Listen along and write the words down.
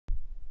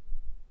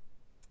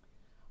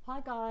Hi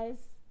guys,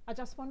 I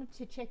just wanted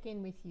to check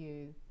in with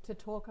you to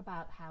talk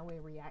about how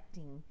we're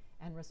reacting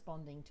and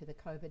responding to the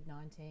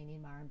COVID-19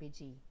 in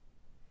Murrumbidgee.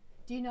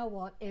 Do you know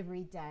what?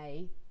 Every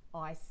day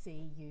I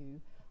see you.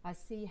 I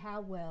see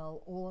how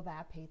well all of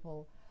our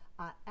people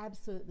are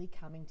absolutely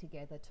coming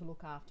together to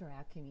look after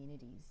our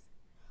communities.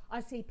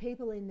 I see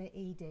people in the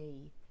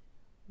ED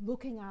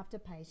looking after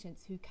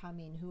patients who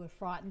come in who are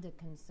frightened and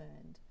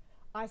concerned.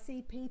 I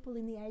see people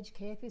in the aged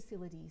care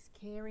facilities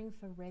caring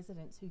for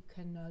residents who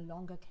can no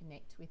longer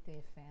connect with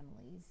their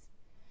families.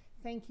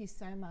 Thank you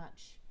so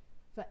much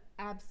for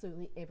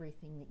absolutely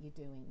everything that you're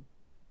doing.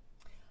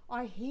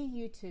 I hear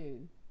you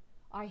too.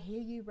 I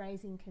hear you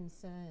raising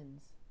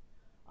concerns.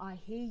 I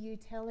hear you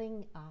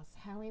telling us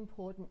how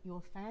important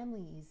your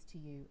family is to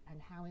you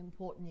and how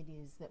important it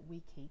is that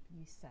we keep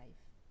you safe.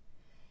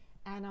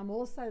 And I'm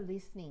also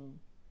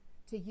listening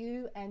to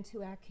you and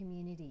to our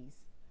communities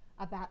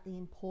about the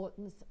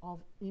importance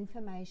of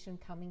information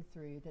coming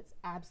through that's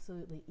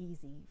absolutely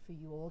easy for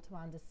you all to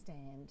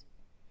understand.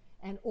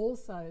 And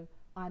also,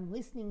 I'm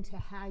listening to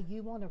how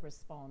you want to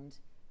respond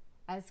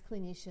as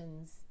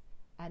clinicians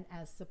and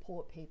as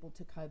support people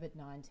to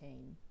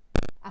COVID-19.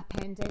 A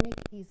pandemic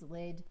is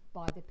led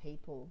by the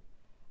people.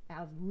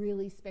 Our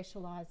really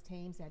specialised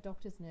teams, our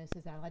doctors,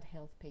 nurses, allied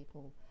health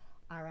people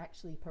are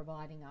actually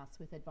providing us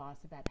with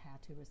advice about how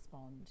to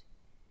respond.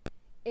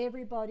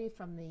 Everybody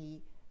from the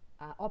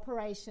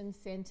operations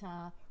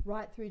centre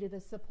right through to the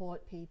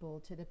support people,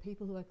 to the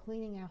people who are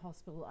cleaning our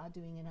hospital are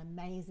doing an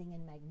amazing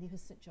and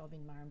magnificent job in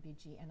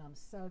Murrumbidgee, and I'm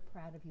so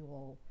proud of you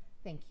all.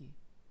 Thank you.